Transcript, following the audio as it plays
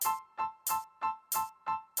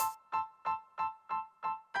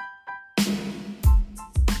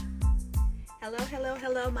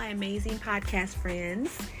Hello, my amazing podcast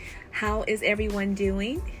friends. How is everyone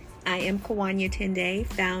doing? I am Kawanya Tende,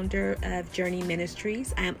 founder of Journey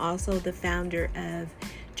Ministries. I am also the founder of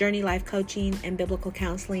Journey Life Coaching and Biblical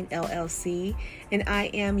Counseling, LLC, and I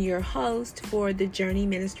am your host for the Journey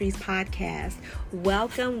Ministries podcast.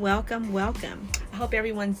 Welcome. I hope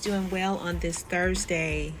everyone's doing well on this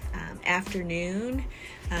Thursday afternoon.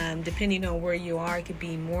 Depending on where you are, it could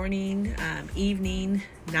be morning, evening,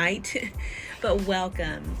 night, but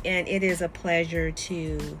welcome. And it is a pleasure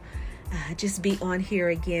to just be on here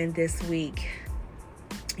again this week.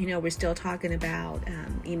 You know, we're still talking about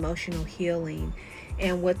emotional healing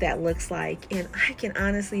and what that looks like. And I can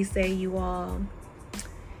honestly say, you all,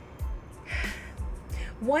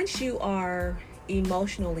 once you are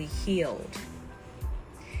emotionally healed,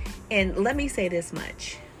 and let me say this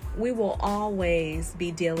much, we will always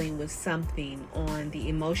be dealing with something on the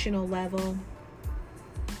emotional level.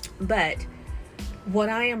 But what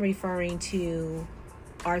I am referring to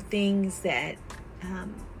are things that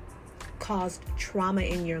caused trauma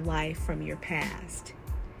in your life from your past.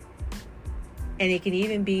 And it can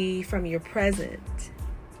even be from your present.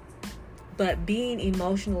 But being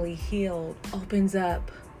emotionally healed opens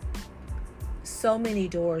up so many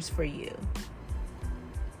doors for you.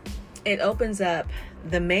 It opens up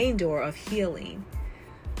the main door of healing,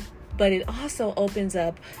 but it also opens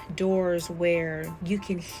up doors where you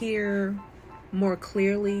can hear more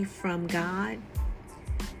clearly from God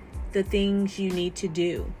the things you need to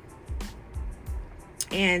do.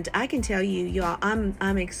 And I can tell you, y'all,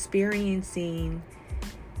 I'm experiencing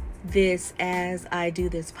this as I do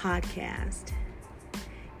this podcast.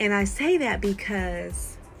 And I say that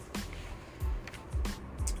because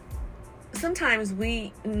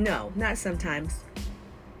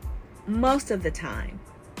most of the time,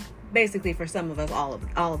 basically for some of us, all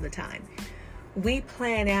of the time, we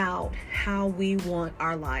plan out how we want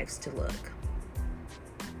our lives to look.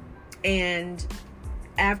 And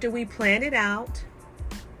after we plan it out,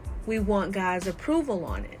 we want God's approval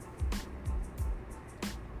on it.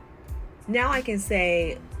 Now I can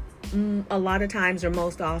say a lot of times, or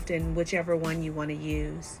most often, whichever one you want to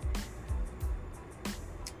use,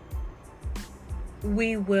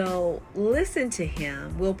 we will listen to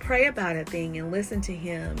Him. We'll pray about a thing and listen to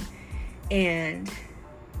Him. And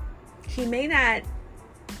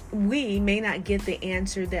we may not get the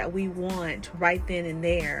answer that we want right then and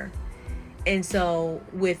there. And so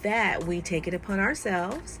with that, we take it upon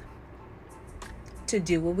ourselves to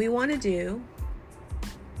do what we want to do.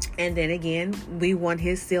 And then again, we want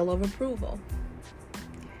His seal of approval.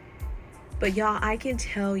 But y'all, I can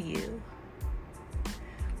tell you,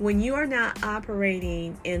 when you are not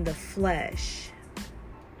operating in the flesh,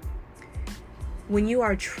 when you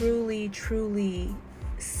are truly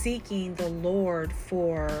seeking the Lord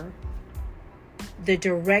for the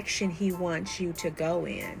direction He wants you to go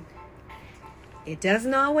in, it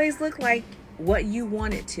doesn't always look like what you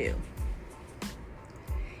want it to.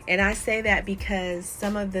 And I say that because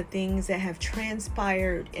some of the things that have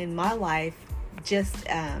transpired in my life just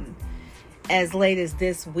as late as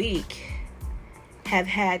this week have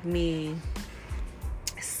had me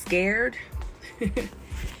scared,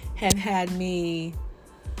 have had me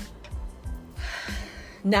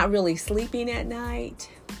not really sleeping at night,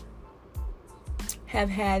 have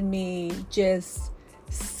had me just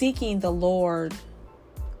seeking the Lord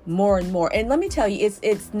more and more. And let me tell you,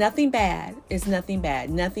 it's nothing bad. It's nothing bad,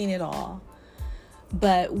 nothing at all.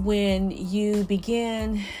 But when you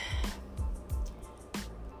begin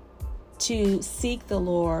to seek the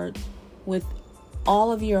Lord with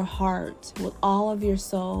all of your heart, with all of your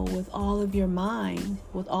soul, with all of your mind,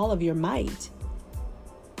 with all of your might,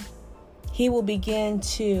 He will begin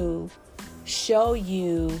to show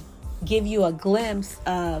you, give you a glimpse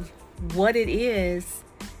of what it is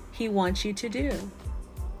He wants you to do.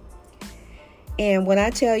 And when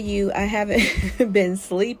I tell you I haven't been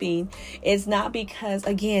sleeping, it's not because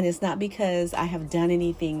I have done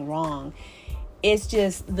anything wrong. It's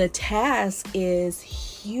just the task is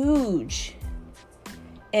huge.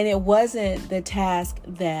 And it wasn't the task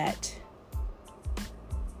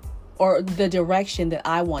or the direction that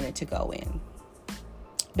I wanted to go in.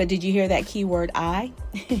 But did you hear that keyword, I?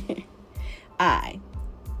 I.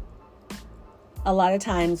 A lot of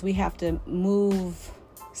times we have to move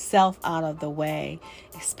self out of the way,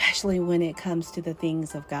 especially when it comes to the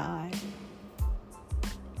things of God.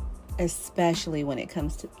 Especially when it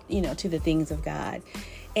comes to, to the things of God.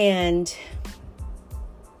 And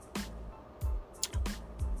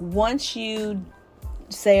once you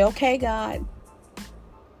say, okay, God,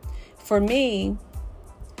 for me,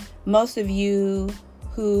 most of you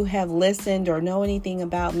who have listened or know anything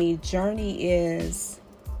about me, Journey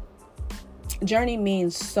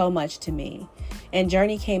means so much to me. And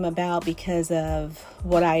Journey came about because of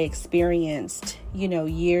what I experienced,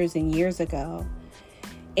 years and years ago.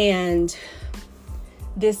 And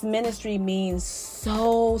this ministry means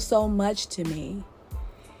so, so much to me.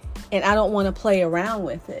 And I don't want to play around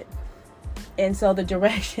with it. And so the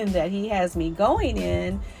direction that he has me going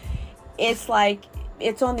in, it's like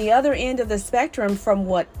it's on the other end of the spectrum from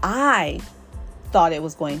what I thought it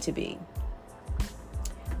was going to be.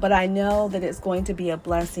 But I know that it's going to be a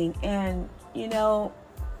blessing. And,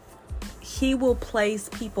 he will place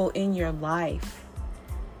people in your life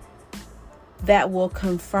that will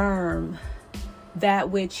confirm that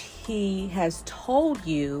which he has told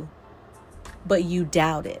you, but you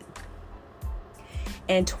doubt it.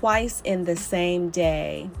 And twice in the same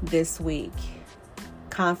day this week,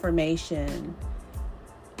 confirmation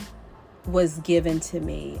was given to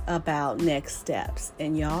me about next steps.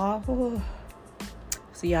 And y'all,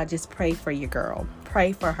 so y'all just pray for your girl.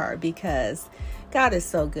 Pray for her, because God is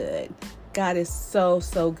so good. God is so,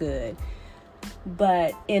 so good.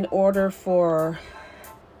 But in order for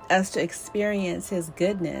us to experience his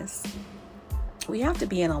goodness, we have to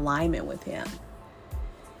be in alignment with him.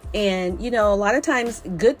 And, a lot of times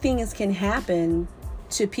good things can happen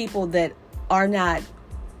to people that are not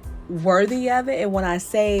worthy of it. And when I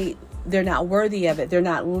say they're not worthy of it, they're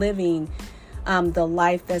not living the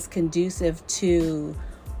life that's conducive to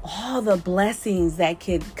all the blessings that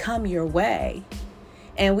could come your way.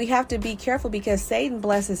 And we have to be careful, because Satan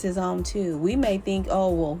blesses his own too. We may think,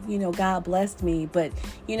 God blessed me. But,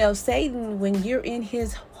 Satan, when you're in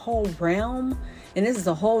his whole realm, and this is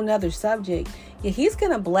a whole nother subject, he's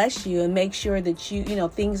going to bless you and make sure that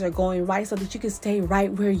things are going right so that you can stay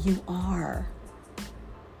right where you are.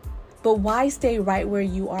 But why stay right where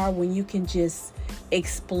you are when you can just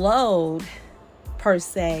explode, per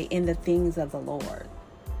se, in the things of the Lord?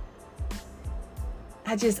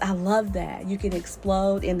 I love that. You can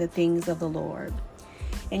explode in the things of the Lord.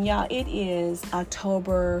 And y'all, it is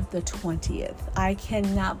October the 20th. I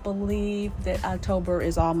cannot believe that October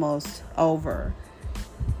is almost over.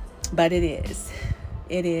 But it is.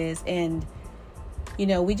 It is. And,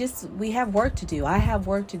 we have work to do. I have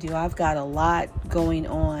work to do. I've got a lot going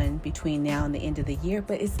on between now and the end of the year,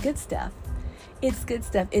 but it's good stuff. It's good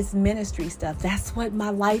stuff. It's ministry stuff. That's what my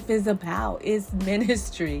life is about. It's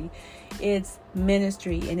ministry. It's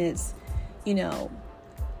ministry. And it's,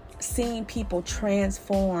 seeing people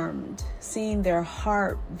transformed, seeing their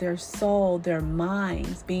heart, their soul, their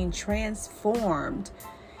minds being transformed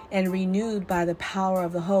and renewed by the power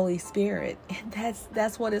of the Holy Spirit. And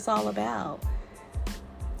that's what it's all about.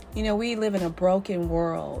 We live in a broken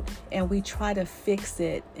world, and we try to fix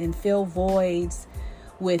it and fill voids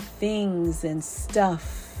with things and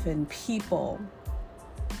stuff and people.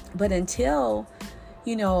 But until,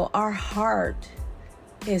 our heart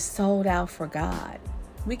is sold out for God,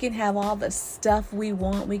 we can have all the stuff we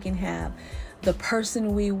want. We can have the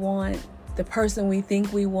person we want, the person we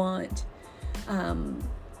think we want,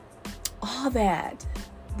 all that,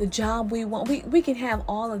 the job we want. We can have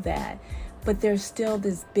all of that. But there's still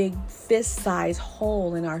this big fist-sized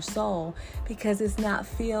hole in our soul, because it's not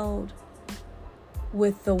filled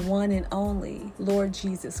with the one and only Lord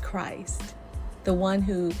Jesus Christ, the one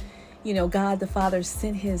who, God the Father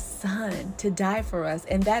sent his son to die for us.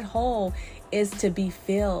 And that hole is to be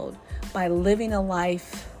filled by living a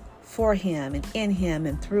life for him and in him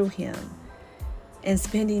and through him, and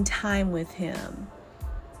spending time with him,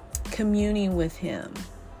 communing with him.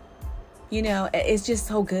 It's just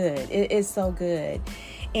so good. It is so good.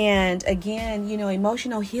 And again,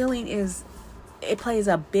 emotional healing it plays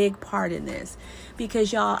a big part in this,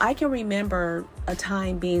 because y'all, I can remember a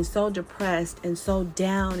time being so depressed and so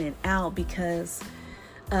down and out because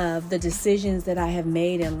of the decisions that I have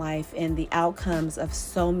made in life and the outcomes of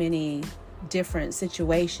so many different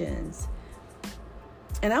situations.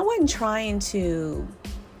 And I wasn't trying to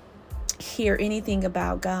hear anything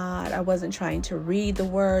about God. I wasn't trying to read the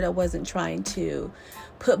word. I wasn't trying to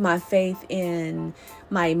put my faith in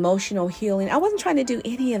my emotional healing. I wasn't trying to do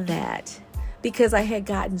any of that, because I had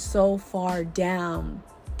gotten so far down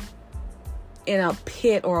in a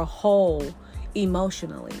pit or a hole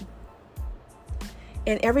emotionally.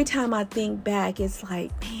 And every time I think back, it's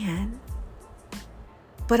like, man,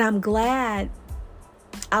 but I'm glad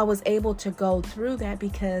I was able to go through that,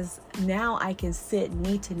 because now I can sit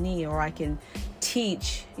knee to knee, or I can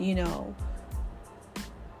teach,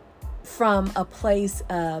 from a place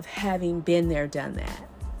of having been there, done that.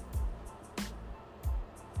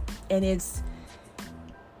 And it's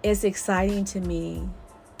exciting to me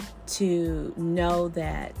to know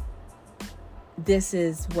that this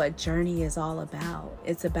is what Journey is all about.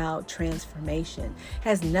 It's about transformation. It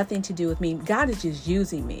has nothing to do with me. God is just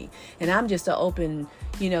using me, and I'm just an open,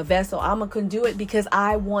 vessel. I'm going to do it because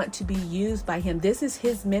I want to be used by him. This is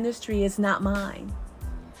his ministry. It's not mine.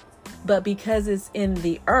 But because it's on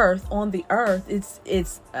the earth,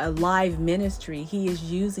 it's a live ministry. He is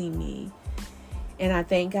using me. And I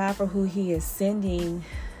thank God for who he is sending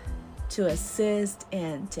to assist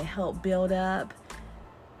and to help build up.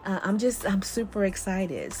 I'm super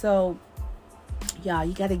excited. So, y'all,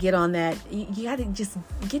 you got to get on that. You got to just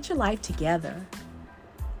get your life together.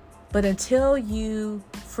 But until you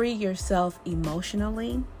free yourself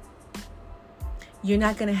emotionally, you're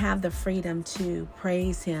not going to have the freedom to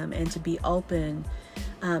praise him and to be open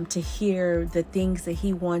to hear the things that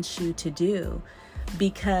he wants you to do,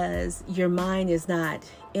 because your mind is not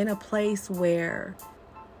in a place where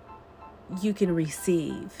you can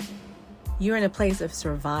receive. You're in a place of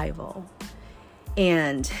survival,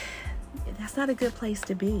 and that's not a good place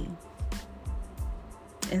to be.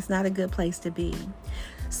 It's not a good place to be.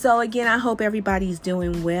 So again, I hope everybody's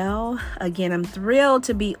doing well. Again, I'm thrilled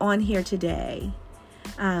to be on here today.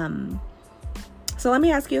 So let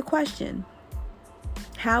me ask you a question.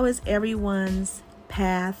 How is everyone's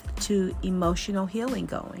path to emotional healing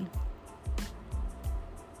going?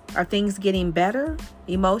 Are things getting better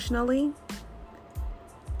emotionally?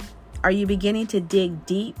 Are you beginning to dig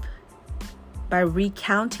deep by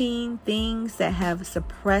recounting things that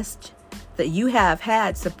you have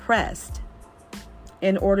had suppressed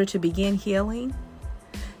in order to begin healing?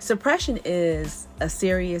 Suppression is a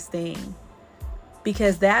serious thing,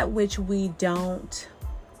 because that which we don't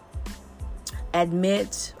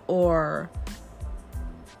admit or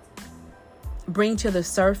bring to the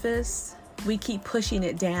surface, we keep pushing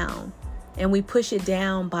it down. And we push it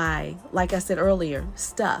down by, like I said earlier,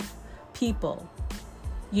 stuff, people,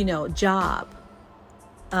 job,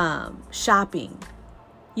 shopping,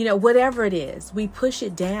 whatever it is. We push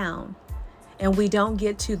it down and we don't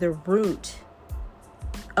get to the root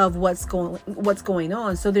of what's going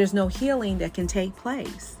on. So there's no healing that can take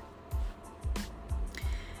place.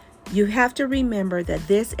 You have to remember that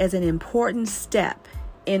this is an important step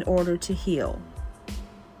in order to heal.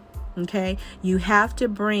 Okay? You have to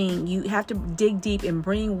dig deep and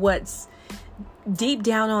bring what's deep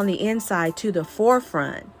down on the inside to the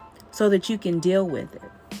forefront so that you can deal with it.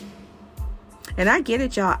 And I get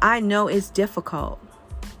it, y'all. I know it's difficult.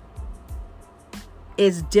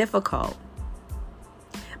 It's difficult.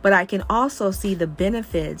 But I can also see the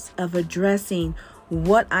benefits of addressing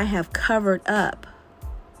what I have covered up.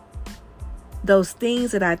 Those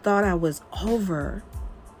things that I thought I was over.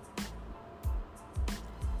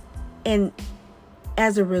 And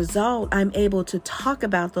as a result, I'm able to talk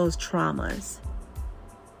about those traumas.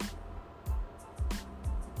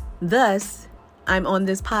 Thus, I'm on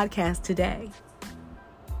this podcast today.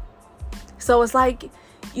 So it's like,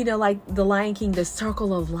 like the Lion King, the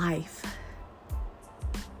circle of life.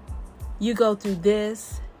 You go through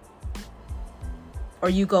this, or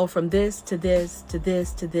you go from this to this, to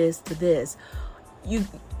this, to this, to this.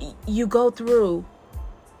 You go through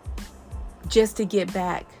just to get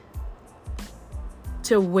back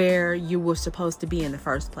to where you were supposed to be in the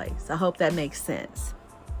first place. I hope that makes sense.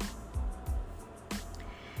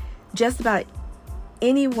 Just about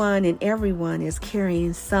anyone and everyone is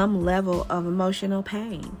carrying some level of emotional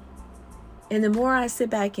pain. And the more I sit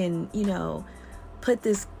back and, put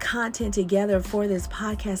this content together for this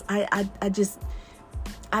podcast,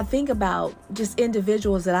 I think about just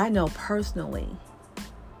individuals that I know personally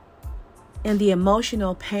and the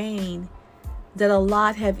emotional pain that a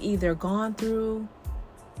lot have either gone through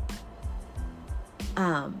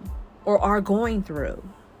or are going through.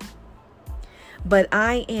 But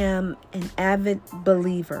I am an avid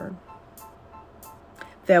believer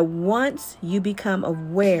that once you become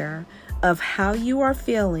aware of how you are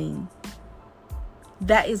feeling,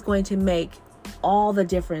 that is going to make all the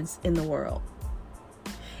difference in the world.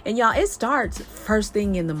 And y'all, it starts first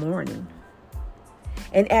thing in the morning.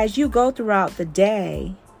 And as you go throughout the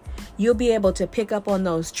day, you'll be able to pick up on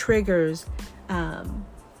those triggers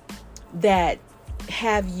that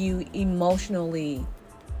have you emotionally,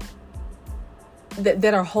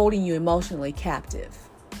 that are holding you emotionally captive.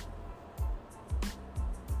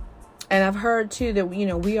 And I've heard too that,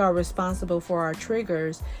 we are responsible for our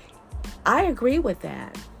triggers. I agree with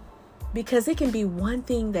that, because it can be one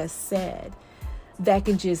thing that's said that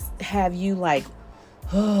can just have you like,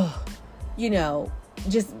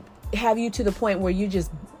 just have you to the point where you're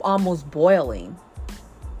just almost boiling.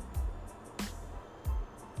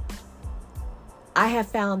 I have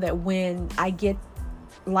found that when I get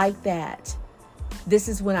like that, this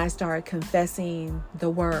is when I started confessing the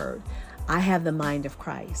word. I have the mind of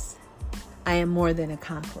Christ. I am more than a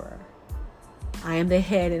conqueror. I am the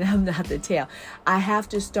head and I'm not the tail. I have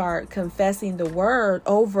to start confessing the word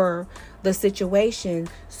over the situation,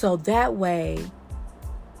 so that way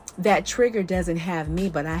that trigger doesn't have me,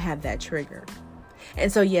 but I have that trigger.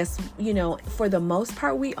 And so, yes, for the most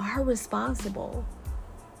part, we are responsible.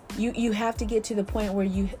 You have to get to the point where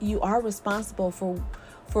you are responsible for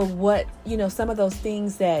what, some of those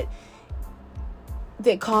things that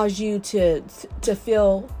cause you to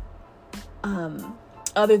feel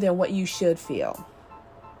other than what you should feel,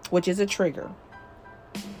 which is a trigger.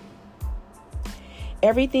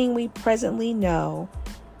 Everything we presently know,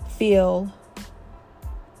 feel,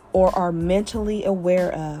 or are mentally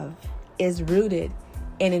aware of is rooted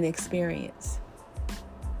in an experience.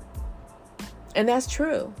 And that's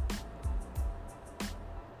true.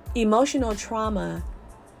 Emotional trauma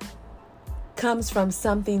comes from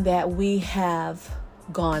something that we have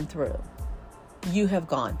gone through. You have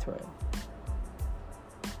gone through.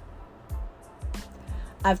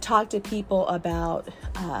 I've talked to people about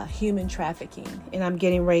human trafficking, and I'm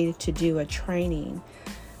getting ready to do a training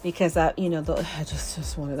because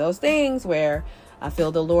just one of those things where I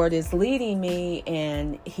feel the Lord is leading me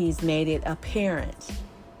and He's made it apparent.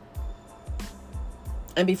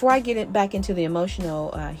 And before I get back into the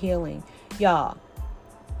emotional healing, y'all,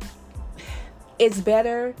 it's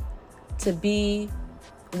better to be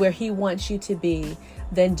where He wants you to be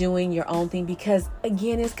than doing your own thing, because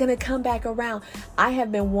again, it's going to come back around. I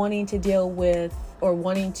have been wanting to deal with, or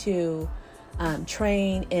wanting to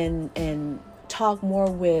train and talk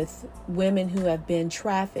more with women who have been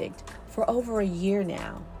trafficked for over a year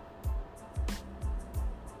now.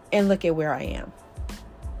 And look at where I am.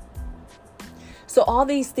 So all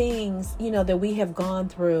these things, that we have gone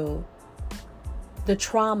through, the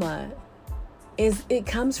trauma it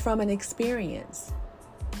comes from an experience.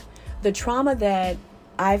 The trauma that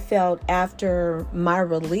I felt after my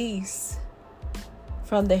release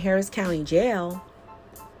from the Harris County Jail,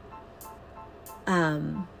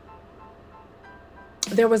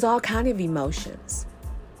 there was all kind of emotions.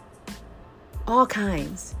 All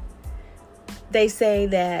kinds. They say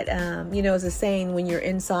that, it's a saying, when you're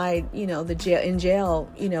inside, in jail,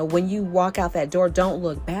 when you walk out that door, don't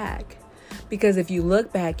look back. Because if you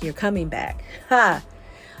look back, you're coming back.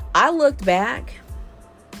 I looked back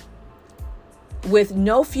with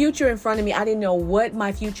no future in front of me. I didn't know what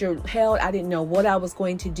my future held. I didn't know what I was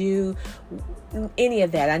going to do. Any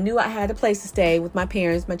of that. I knew I had a place to stay with my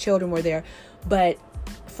parents. My children were there. But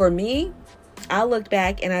for me, I looked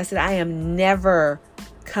back and I said, I am never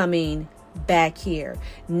coming back here.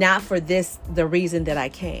 Not for the reason that I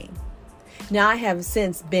came. Now, I have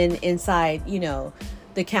since been inside,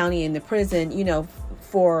 the county and the prison,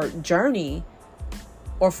 for journey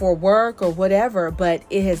or for work or whatever, but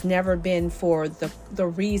it has never been for the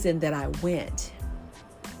reason that I went.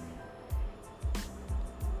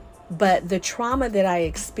 But the trauma that I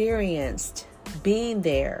experienced being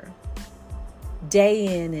there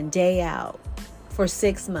day in and day out for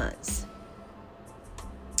 6 months,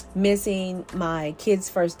 missing my kids'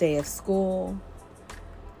 first day of school,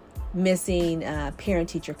 missing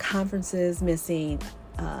parent-teacher conferences, missing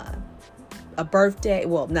a birthday,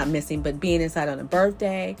 well, not missing, but being inside on a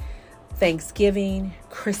birthday, Thanksgiving,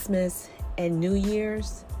 Christmas, and New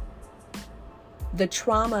Year's. The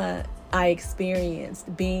trauma I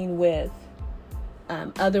experienced being with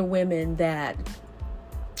other women that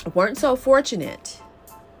weren't so fortunate.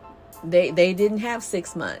 They didn't have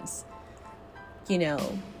 6 months.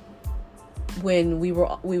 When we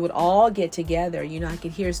would all get together, I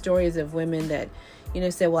could hear stories of women that,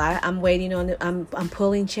 said, well, I'm waiting on I'm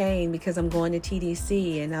pulling chain because I'm going to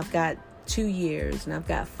TDC and I've got 2 years and I've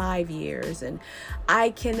got 5 years. And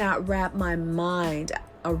I cannot wrap my mind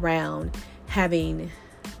around having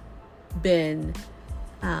been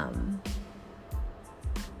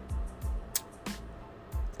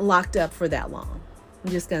locked up for that long.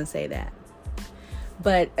 I'm just going to say that.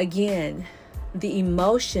 But again, the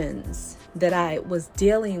emotions that I was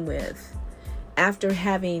dealing with after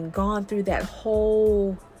having gone through that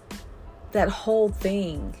whole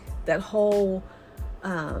thing, that whole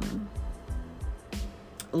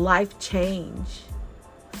life change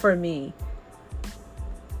for me,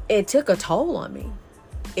 it took a toll on me.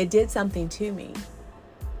 It did something to me.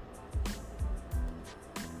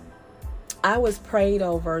 I was prayed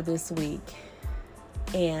over this week,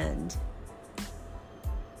 and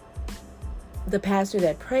the pastor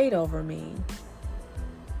that prayed over me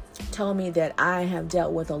told me that I have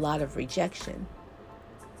dealt with a lot of rejection.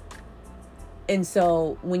 And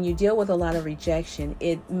so when you deal with a lot of rejection,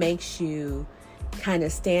 it makes you kind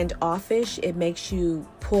of standoffish. It makes you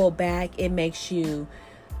pull back. It makes you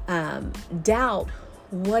doubt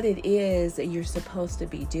what it is that you're supposed to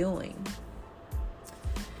be doing.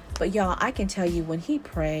 But y'all, I can tell you, when he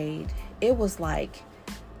prayed, it was like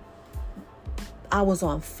I was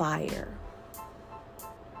on fire.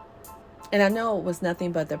 And I know it was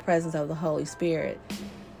nothing but the presence of the Holy Spirit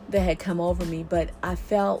that had come over me, but I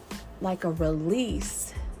felt like a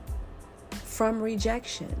release from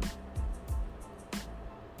rejection.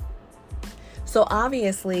 So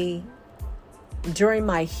obviously, during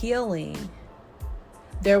my healing,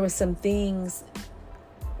 there were some things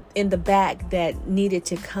in the back that needed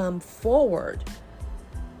to come forward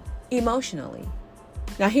emotionally.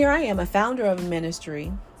 Now, here I am, a founder of a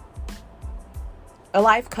ministry, a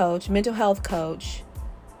life coach, mental health coach,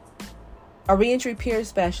 a reentry peer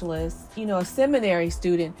specialist, a seminary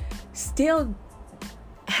student, still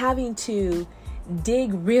having to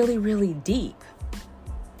dig really, really deep.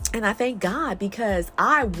 And I thank God, because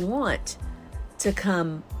I want to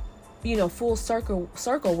come, full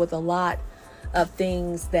circle with a lot of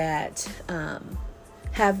things that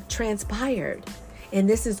have transpired. And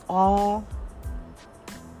this is all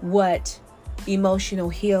what emotional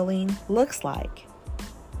healing looks like.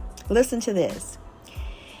 Listen to this.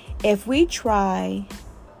 If we try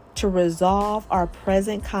to resolve our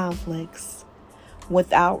present conflicts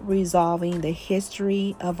without resolving the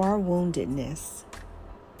history of our woundedness,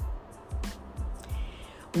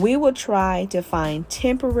 we will try to find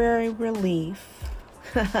temporary relief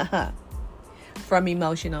from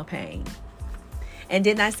emotional pain. And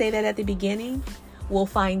didn't I say that at the beginning? We'll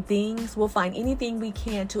find anything we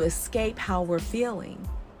can to escape how we're feeling.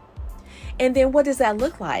 And then what does that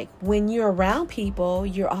look like? When you're around people,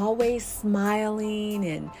 you're always smiling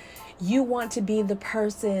and you want to be the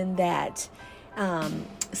person that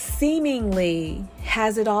seemingly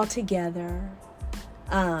has it all together.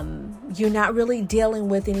 You're not really dealing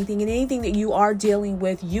with anything, and anything that you are dealing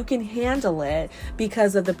with, you can handle it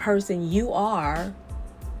because of the person you are,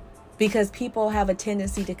 because people have a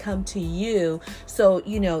tendency to come to you. So,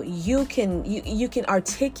 you can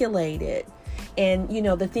articulate it. And,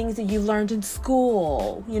 the things that you learned in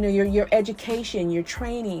school, your education, your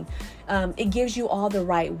training, it gives you all the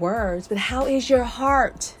right words. But how is your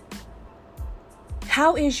heart?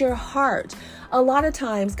 How is your heart? A lot of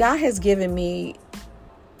times God has given me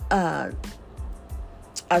a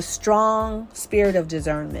strong spirit of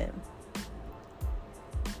discernment.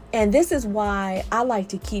 And this is why I like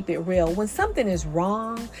to keep it real. When something is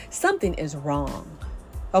wrong, something is wrong.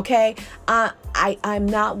 Okay? I'm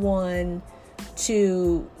not one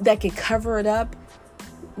that could cover it up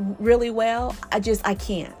really well. I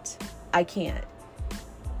can't.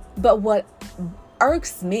 But what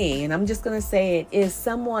irks me, and I'm just going to say it, is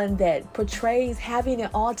someone that portrays having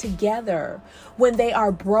it all together when they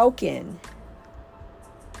are broken.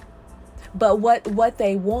 But what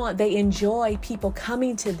they want, they enjoy people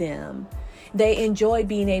coming to them. They enjoy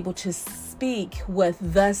being able to speak with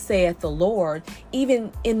 "Thus saith the Lord,"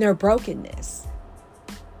 even in their brokenness.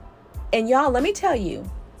 And y'all, let me tell you,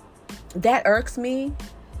 that irks me,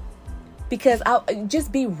 because I'll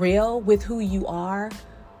just be real with who you are.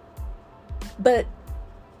 But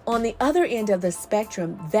on the other end of the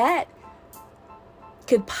spectrum, that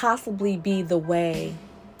could possibly be the way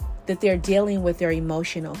that they're dealing with their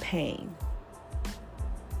emotional pain.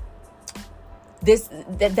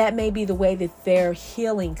 That may be the way that their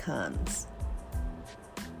healing comes.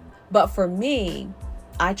 But for me,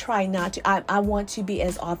 I try not to. I want to be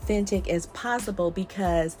as authentic as possible,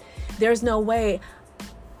 because there's no way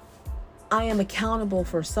I am accountable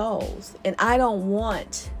for souls. And I don't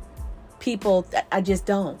want people, I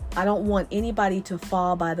don't want anybody to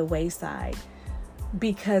fall by the wayside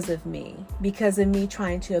because of me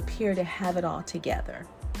trying to appear to have it all together.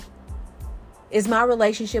 Is my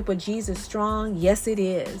relationship with Jesus strong? Yes, it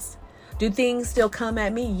is. Do things still come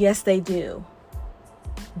at me? Yes, they do.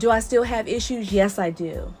 Do I still have issues? Yes, I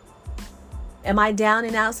do. Am I down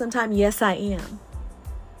and out sometimes? Yes, I am.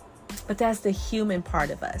 But that's the human part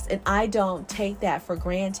of us. And I don't take that for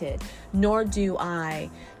granted, nor do I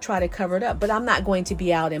try to cover it up. But I'm not going to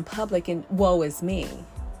be out in public and woe is me,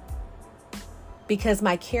 because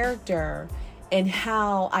my character and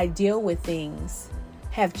how I deal with things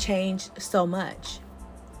have changed so much.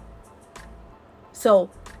 So,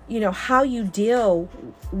 how you deal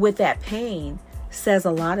with that pain says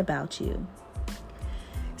a lot about you.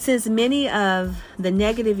 Since many of the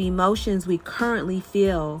negative emotions we currently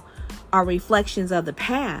feel are reflections of the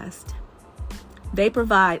past, they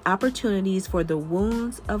provide opportunities for the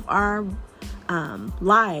wounds of our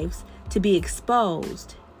lives to be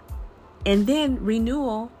exposed, and then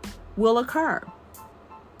renewal will occur.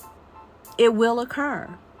 It will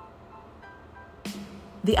occur.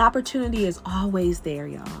 The opportunity is always there,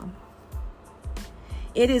 y'all.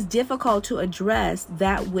 It is difficult to address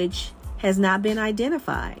that which has not been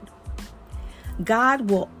identified. God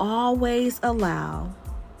will always allow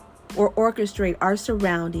or orchestrate our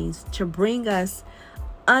surroundings to bring us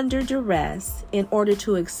under duress in order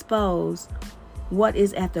to expose what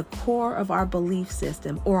is at the core of our belief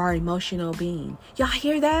system or our emotional being. Y'all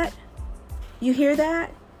hear that? You hear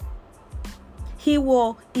that? He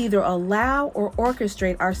will either allow or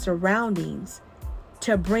orchestrate our surroundings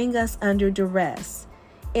to bring us under duress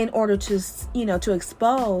in order to, to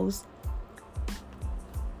expose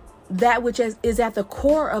that which is at the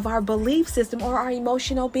core of our belief system or our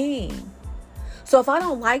emotional being. So if I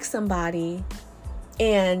don't like somebody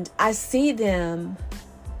and I see them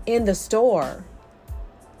in the store,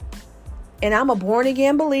 and I'm a born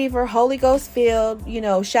again believer, Holy Ghost filled,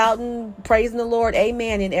 shouting, praising the Lord,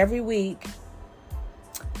 amen, in every week,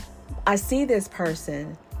 I see this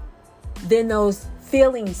person, then those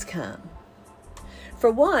feelings come. For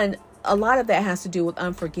one, a lot of that has to do with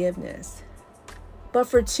unforgiveness. But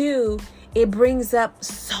for two, it brings up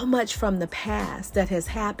so much from the past that has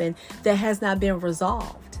happened that has not been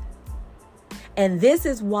resolved. And this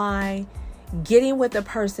is why getting with a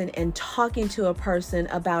person and talking to a person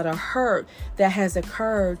about a hurt that has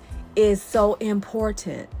occurred is so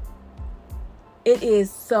important. It is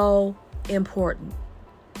so important.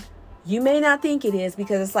 You may not think it is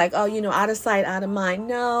because it's like, out of sight, out of mind.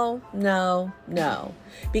 No.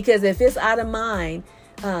 Because if it's out of mind,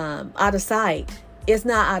 out of sight, it's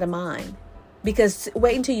not out of mind. Because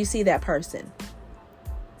wait until you see that person.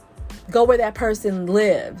 Go where that person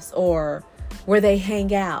lives or where they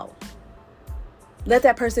hang out. Let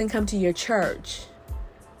that person come to your church.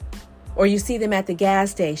 Or you see them at the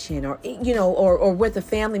gas station or, or with a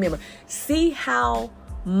family member. See how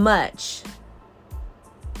much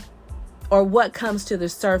or what comes to the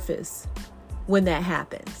surface when that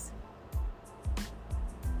happens.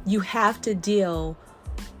 You have to deal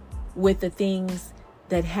with the things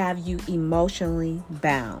that have you emotionally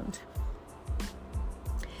bound.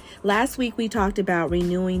 Last week we talked about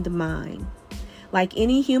renewing the mind. Like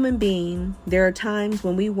any human being, there are times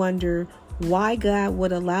when we wonder why God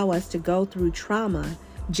would allow us to go through trauma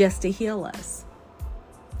just to heal us.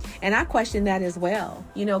 And I question that as well.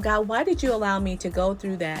 God, why did you allow me to go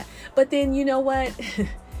through that? But then, you know what?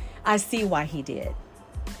 I see why he did.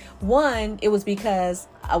 One, it was because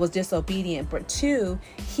I was disobedient. But two,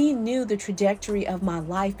 he knew the trajectory of my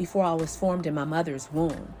life before I was formed in my mother's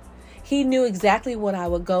womb. He knew exactly what I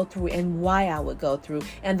would go through and why I would go through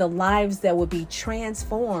and the lives that would be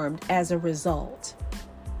transformed as a result.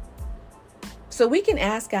 So we can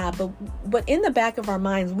ask God, but in the back of our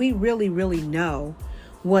minds, we really, really know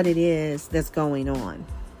what it is that's going on.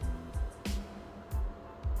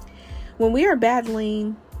 When we are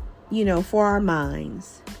battling, for our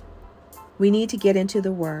minds, we need to get into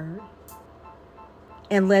the Word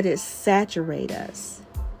and let it saturate us.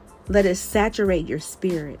 Let it saturate your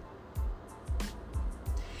spirit.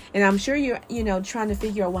 And I'm sure you're, trying to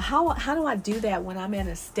figure out, well, how do I do that when I'm in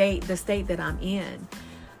the state that I'm in?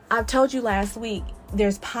 I told you last week,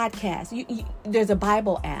 there's podcasts. There's a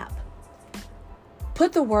Bible app.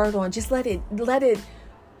 Put the Word on. Just let it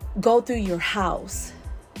go through your house.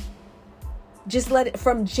 Just let it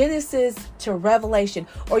from Genesis to Revelation,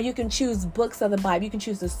 or you can choose books of the Bible. You can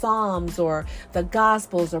choose the Psalms or the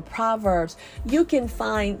Gospels or Proverbs. You can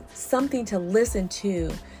find something to listen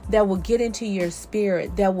to that will get into your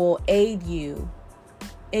spirit, that will aid you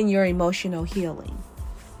in your emotional healing.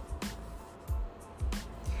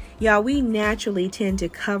 Y'all, we naturally tend to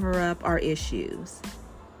cover up our issues.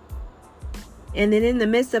 And then in the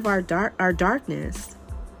midst of our darkness,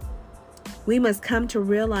 we must come to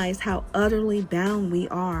realize how utterly bound we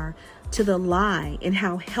are to the lie and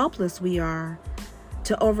how helpless we are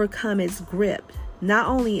to overcome its grip, not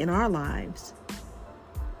only in our lives,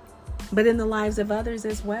 but in the lives of others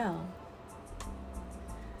as well.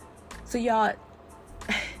 So y'all,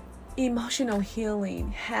 emotional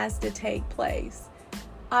healing has to take place.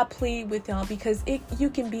 I plead with y'all because you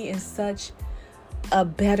can be in such a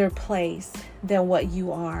better place than what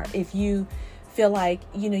you are if you feel like,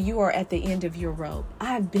 you are at the end of your rope.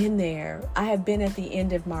 I've been there. I have been at the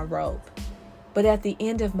end of my rope. But at the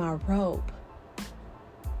end of my rope,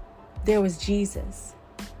 there was Jesus.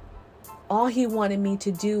 All he wanted me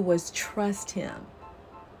to do was trust him.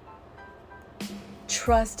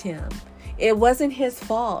 Trust him. It wasn't his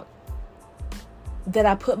fault that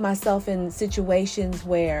I put myself in situations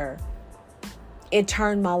where it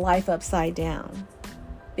turned my life upside down.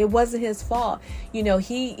 It wasn't his fault. You know,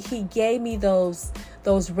 he gave me those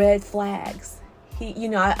red flags.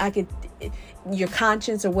 I could, your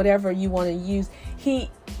conscience or whatever you want to use,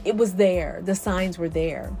 it was there. The signs were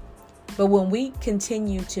there. But when we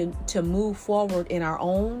continue to move forward in our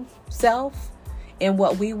own self and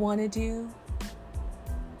what we want to do,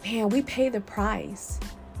 man, we pay the price.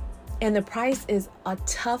 And the price is a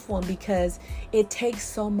tough one because it takes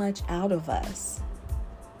so much out of us.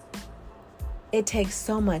 It takes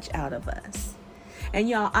so much out of us. And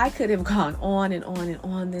y'all, I could have gone on and on and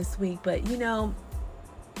on this week, but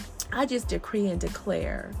I just decree and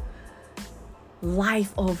declare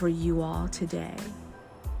life over you all today.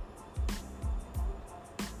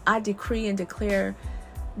 I decree and declare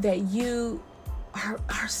that you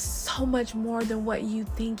are so much more than what you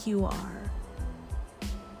think you are.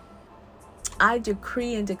 I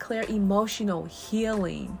decree and declare emotional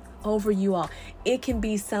healing over you all. It can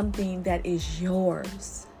be something that is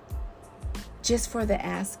yours just for the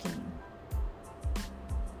asking.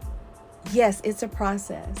 Yes, it's a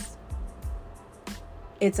process.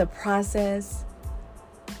 It's a process,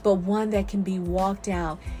 but one that can be walked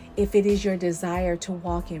out if it is your desire to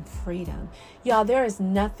walk in freedom. Y'all, there is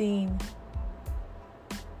nothing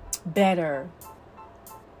better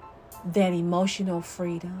than emotional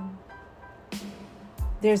freedom.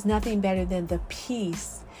 There's nothing better than the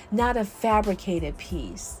peace, not a fabricated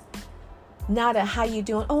peace, not a how you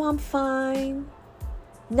doing, oh, I'm fine.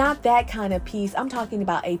 Not that kind of peace. I'm talking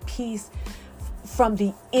about a peace from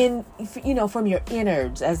from your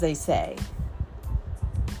innards, as they say.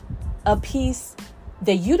 A peace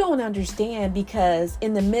that you don't understand, because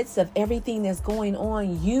in the midst of everything that's going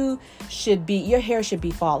on, your hair should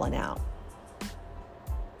be falling out.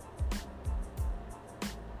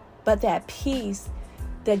 But that peace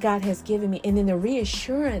that God has given me, and then the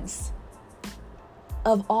reassurance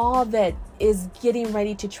of all that is getting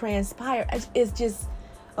ready to transpire is just,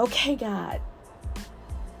 okay, God.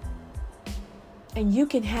 And you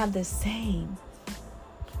can have the same.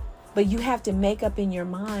 But you have to make up in your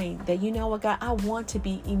mind that, you know what, God, I want to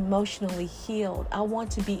be emotionally healed. I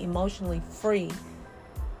want to be emotionally free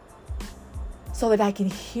so that I can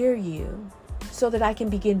hear you, so that I can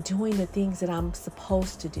begin doing the things that I'm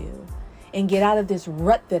supposed to do and get out of this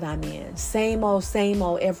rut that I'm in. Same old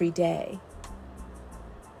every day.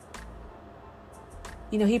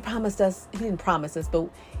 He didn't promise us, but,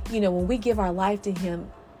 when we give our life to him,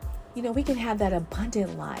 we can have that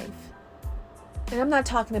abundant life. And I'm not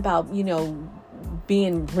talking about,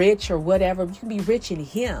 being rich or whatever. You can be rich in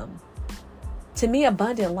him. To me,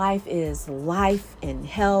 abundant life is life and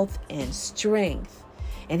health and strength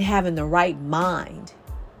and having the right mind.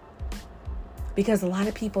 Because a lot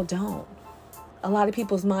of people don't. A lot of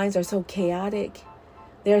people's minds are so chaotic.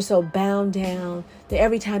 They're so bound down that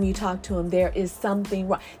every time you talk to them, there is something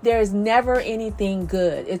wrong. There is never anything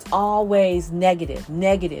good. It's always negative.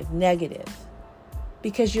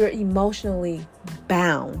 Because you're emotionally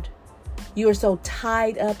bound. You are so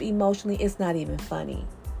tied up emotionally, it's not even funny.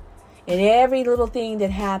 And every little thing that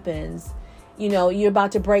happens, you're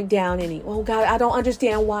about to break down oh God, I don't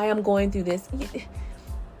understand why I'm going through this.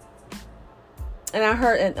 And I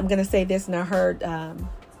heard, and I'm going to say this, and I heard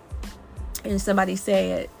and somebody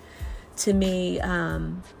say it to me,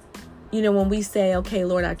 when we say, okay,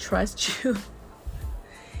 Lord, I trust you.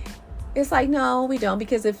 It's like, no, we don't.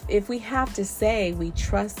 Because if we have to say we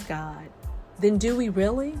trust God, then do we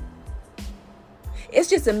really? It's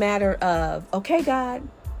just a matter of, okay, God,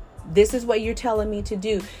 this is what you're telling me to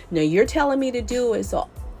do. Now, you're telling me to do it. So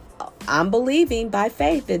I'm believing by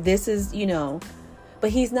faith that this is, but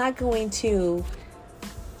he's not going to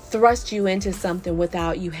thrust you into something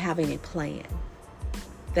without you having a plan.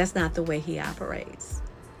 That's not the way he operates.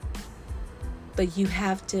 But you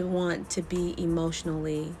have to want to be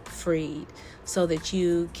emotionally freed so that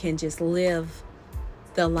you can just live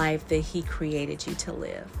the life that he created you to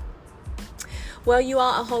live. Well, you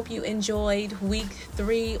all, I hope you enjoyed week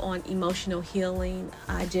 3 on emotional healing.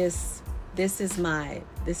 This is my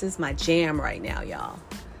jam right now, y'all.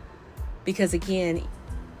 Because again,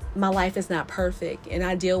 my life is not perfect and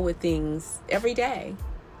I deal with things every day.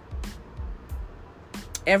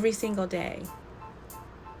 Every single day.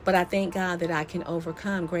 But I thank God that I can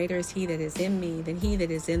overcome. Greater is he that is in me than he that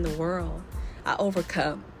is in the world. I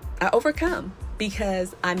overcome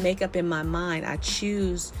because I make up in my mind. I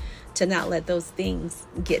choose to not let those things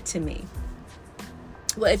get to me.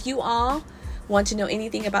 Well, if you all want to know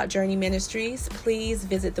anything about Journey Ministries, please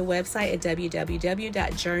visit the website at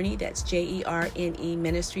www.journey, that's JERNE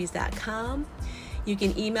ministries.com. You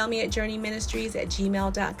can email me at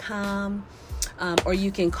journeyministries@gmail.com. Or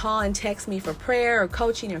you can call and text me for prayer or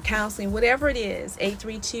coaching or counseling, whatever it is,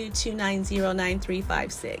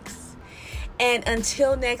 832-290-9356. And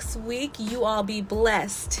until next week, you all be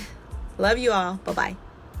blessed. Love you all. Bye-bye.